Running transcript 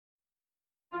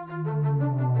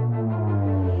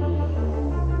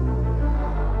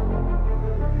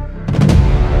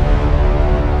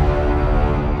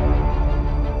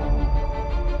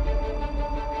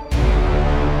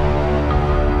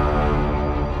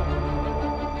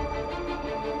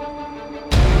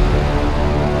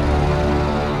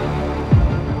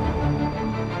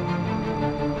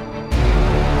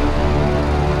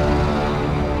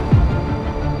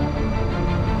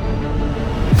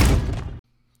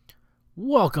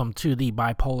Welcome to the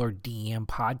Bipolar DM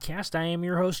podcast. I am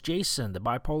your host, Jason, the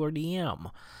Bipolar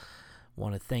DM.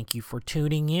 Want to thank you for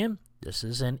tuning in. This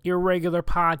is an irregular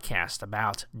podcast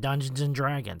about Dungeons &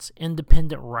 Dragons,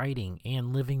 independent writing,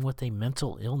 and living with a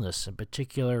mental illness, in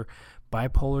particular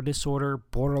bipolar disorder,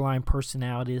 borderline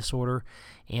personality disorder,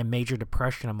 and major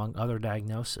depression, among other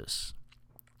diagnoses.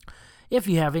 If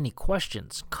you have any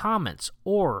questions, comments,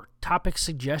 or topic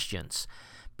suggestions,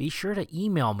 be sure to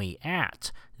email me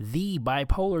at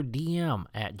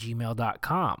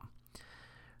thebipolardm@gmail.com.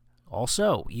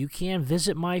 Also, you can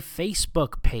visit my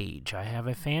Facebook page. I have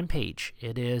a fan page.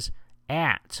 It is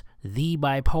at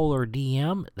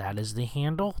thebipolardm. That is the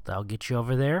handle. That'll get you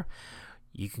over there.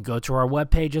 You can go to our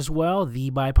webpage as well,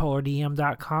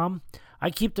 thebipolardm.com. I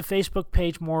keep the Facebook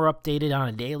page more updated on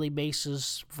a daily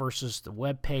basis versus the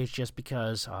web page just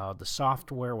because the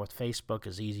software with Facebook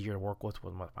is easier to work with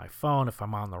my phone if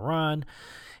I'm on the run.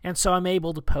 And so I'm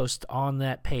able to post on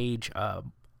that page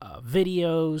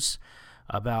videos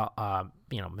about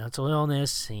mental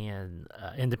illness and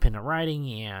independent writing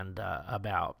and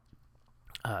about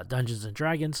Dungeons &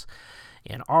 Dragons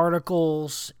and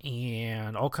articles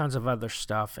and all kinds of other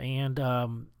stuff. And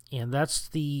that's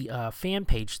the fan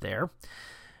page there.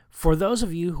 For those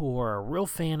of you who are a real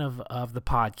fan of the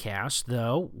podcast,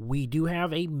 though, we do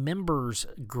have a members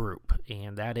group,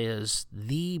 and that is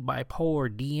the Bipolar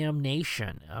DM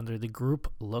Nation under the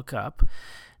group lookup.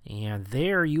 And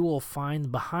there you will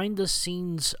find behind the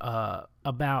scenes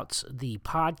about the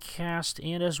podcast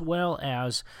and as well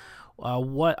as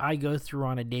what I go through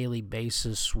on a daily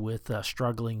basis with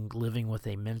living with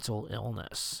a mental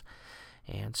illness.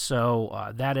 And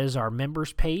so that is our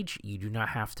members page. You do not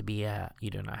have to be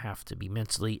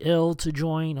mentally ill to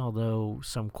join, although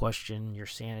some question your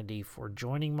sanity for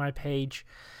joining my page.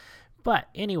 But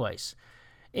anyways,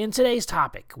 in today's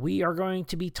topic, we are going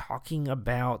to be talking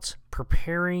about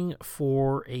preparing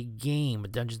for a game, a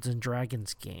Dungeons &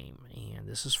 Dragons game. And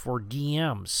this is for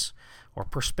DMs or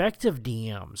prospective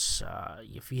DMs.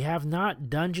 If you have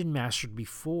not Dungeon Mastered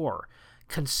before,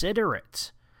 consider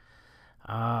it.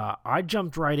 I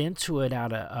jumped right into it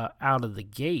out of the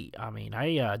gate. I mean,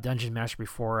 I Dungeon Mastered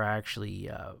before I actually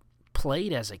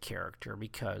played as a character,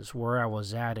 because where I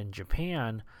was at in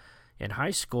Japan in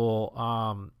high school,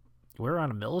 we were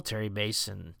on a military base,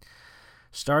 and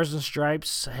Stars and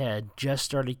Stripes had just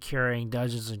started carrying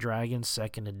Dungeons & Dragons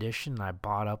 2nd edition. I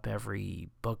bought up every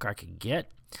book I could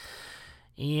get.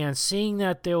 And seeing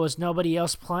that there was nobody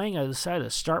else playing, I decided to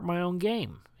start my own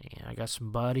game. And I got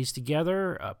some buddies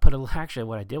together. Actually,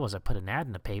 what I did was I put an ad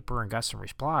in the paper and got some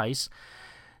replies.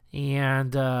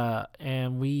 And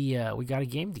we got a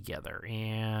game together.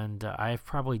 And I've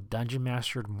probably Dungeon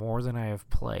Mastered more than I have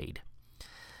played.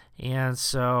 And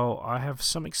so I have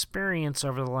some experience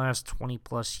over the last 20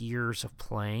 plus years of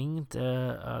playing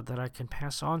that I can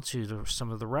pass on to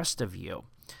some of the rest of you.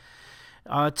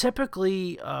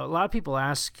 Typically, a lot of people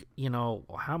ask,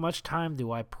 how much time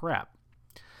do I prep?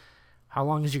 How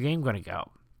long is your game going to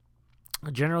go?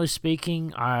 Generally speaking,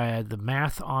 the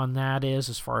math on that is,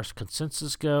 as far as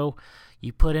consensus go,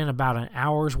 you put in about an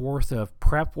hour's worth of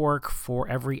prep work for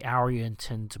every hour you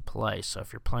intend to play. So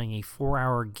if you're playing a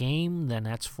 4-hour game, then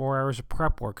that's 4 hours of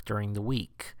prep work during the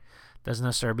week. Doesn't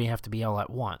necessarily have to be all at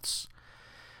once.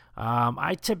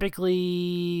 I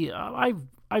typically, I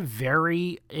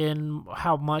vary in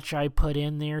how much I put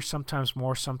in there, sometimes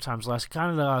more, sometimes less. It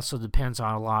kind of also depends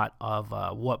on a lot of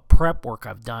what prep work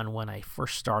I've done when I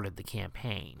first started the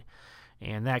campaign.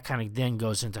 And that kind of then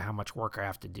goes into how much work I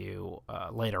have to do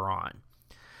later on.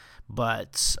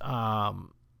 But, the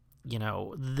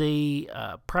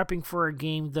prepping for a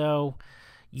game, though,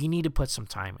 you need to put some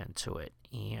time into it.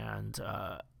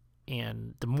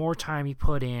 And the more time you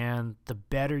put in, the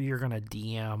better you're going to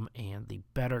DM and the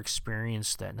better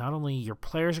experience that not only your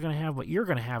players are going to have, but you're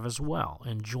going to have as well,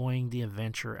 enjoying the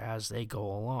adventure as they go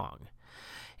along.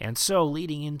 And so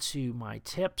leading into my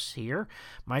tips here,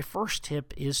 my first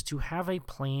tip is to have a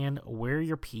plan where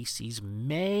your PCs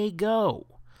may go.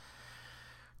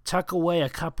 Tuck away a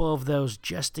couple of those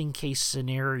just-in-case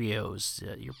scenarios,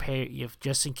 if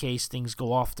just in case things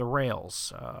go off the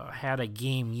rails. I had a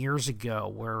game years ago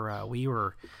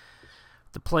where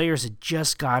the players had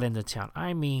just got into town.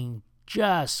 I mean,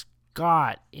 just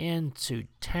got into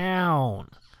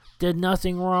town. Did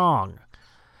nothing wrong.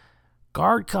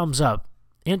 Guard comes up,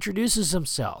 introduces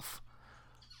himself.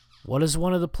 What does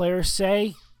one of the players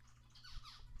say?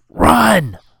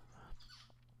 Run!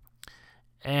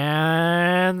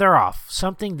 And they're off.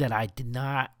 Something that I did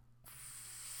not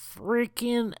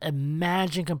freaking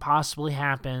imagine can possibly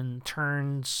happen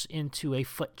turns into a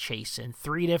foot chase in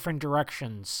 3 different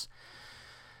directions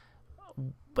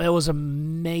it was an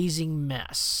amazing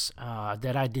mess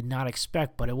that I did not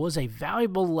expect, but it was a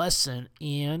valuable lesson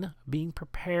in being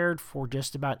prepared for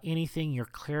just about anything your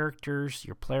player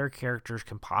characters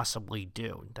can possibly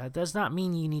do. That does not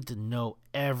mean you need to know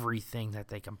everything that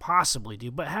they can possibly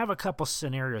do, but have a couple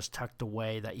scenarios tucked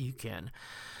away that you can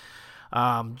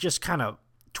just kind of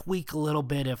tweak a little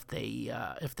bit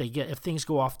if things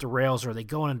go off the rails or they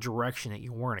go in a direction that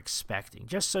you weren't expecting,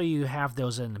 just so you have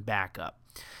those in the backup.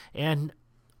 And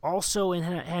also, in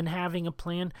having a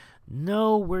plan,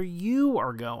 know where you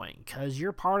are going, because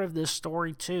you're part of this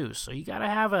story too. So you got to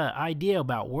have an idea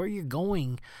about where you're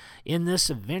going in this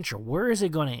adventure. Where is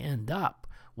it going to end up?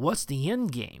 What's the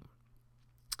end game?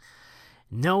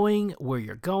 Knowing where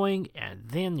you're going, and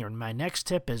then my next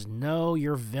tip is know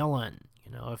your villain.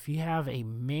 If you have a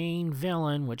main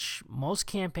villain, which most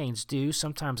campaigns do,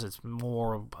 sometimes it's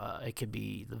more.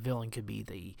 The villain could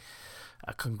be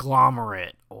a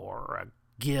conglomerate or a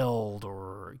guild,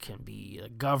 or it can be a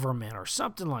government or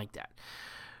something like that.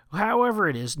 However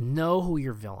it is, know who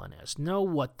your villain is. Know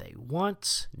what they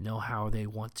want, know how they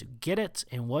want to get it,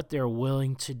 and what they're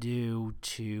willing to do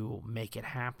to make it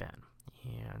happen.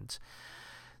 And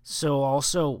so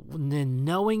also, then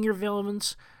knowing your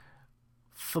villains,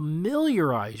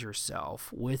 familiarize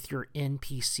yourself with your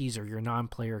NPCs or your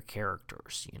non-player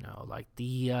characters, like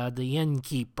the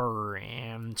innkeeper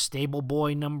and stable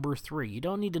boy number 3. You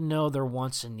don't need to know their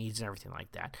wants and needs and everything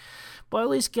like that, but at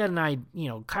least get an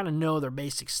idea, kind of know their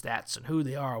basic stats and who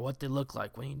they are, what they look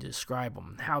like when you describe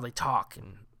them, how they talk,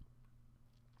 and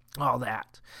all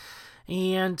that.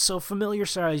 And so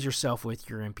familiarize yourself with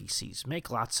your NPCs. Make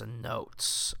lots of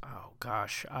notes. Oh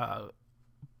gosh.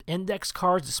 Index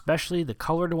cards, especially the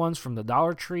colored ones from the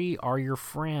Dollar Tree, are your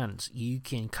friends. You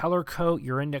can color code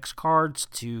your index cards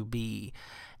to be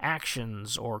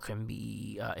actions, or can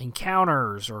be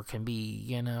encounters, or can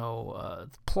be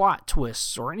plot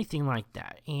twists, or anything like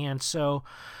that. And so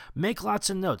make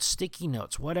lots of notes, sticky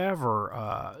notes,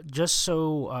 whatever, just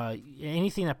so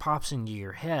anything that pops into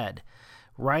your head,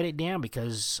 write it down,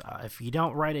 because if you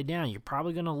don't write it down, you're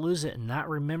probably going to lose it and not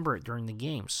remember it during the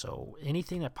game. So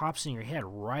anything that pops in your head,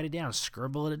 write it down,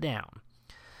 scribble it down.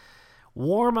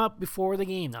 Warm up before the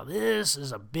game. Now, this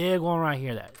is a big one right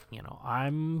here that,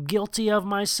 I'm guilty of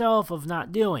myself of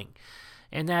not doing,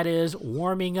 and that is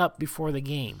warming up before the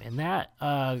game. And that,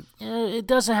 it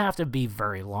doesn't have to be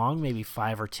very long, maybe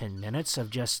 5 or 10 minutes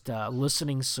of just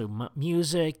listening to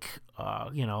music,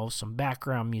 some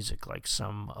background music, like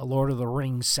some Lord of the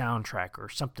Rings soundtrack or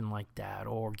something like that,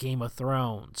 or Game of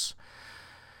Thrones.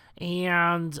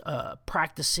 And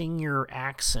practicing your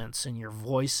accents and your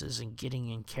voices and getting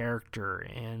in character,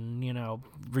 and,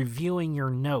 reviewing your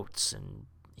notes and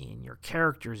your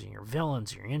characters and your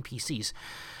villains and your NPCs.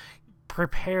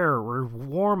 Prepare or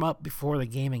warm up before the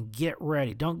game and get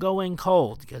ready. Don't go in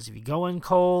cold, because if you go in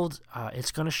cold,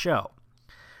 it's going to show.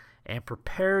 And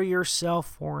prepare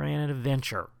yourself for an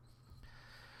adventure.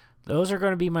 Those are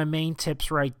going to be my main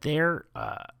tips right there.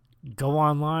 Go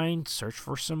online, search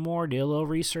for some more, do a little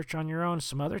research on your own,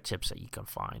 some other tips that you can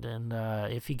find. And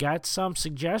if you got some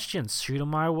suggestions, shoot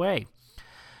them my way.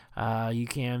 You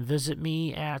can visit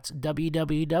me at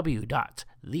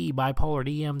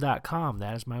www.thebipolardm.com.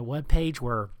 That is my webpage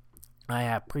where I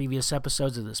have previous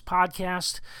episodes of this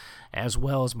podcast, as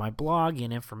well as my blog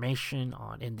and information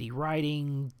on indie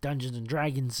writing, Dungeons and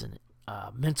Dragons, and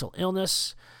mental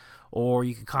illness. Or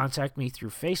you can contact me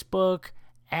through Facebook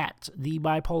at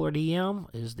TheBipolarDM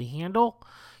is the handle.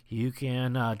 You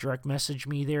can direct message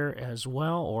me there as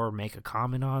well, or make a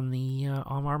comment on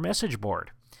our message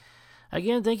board.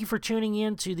 Again, thank you for tuning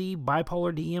in to the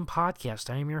Bipolar DM podcast.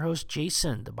 I am your host,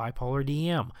 Jason, the Bipolar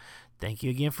DM. Thank you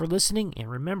again for listening,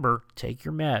 and remember, take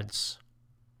your meds.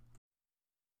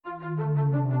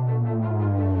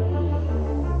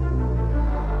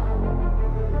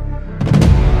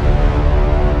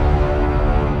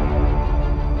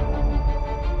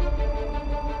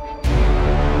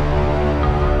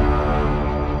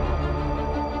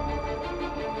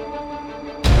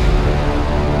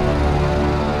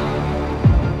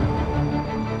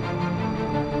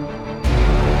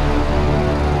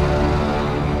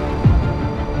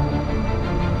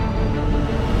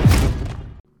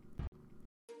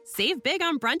 Save big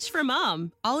on brunch for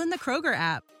mom, all in the Kroger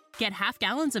app. Get half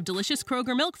gallons of delicious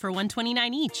Kroger milk for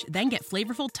 $1.29 each. Then get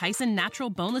flavorful Tyson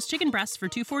natural boneless chicken breasts for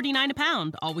 $2.49 a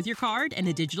pound, all with your card and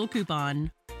a digital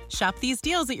coupon. Shop these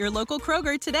deals at your local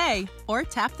Kroger today, or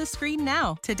tap the screen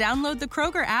now to download the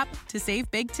Kroger app to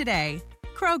save big today.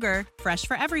 Kroger, fresh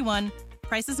for everyone.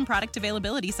 Prices and product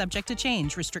availability subject to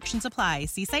change. Restrictions apply.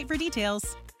 See site for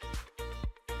details.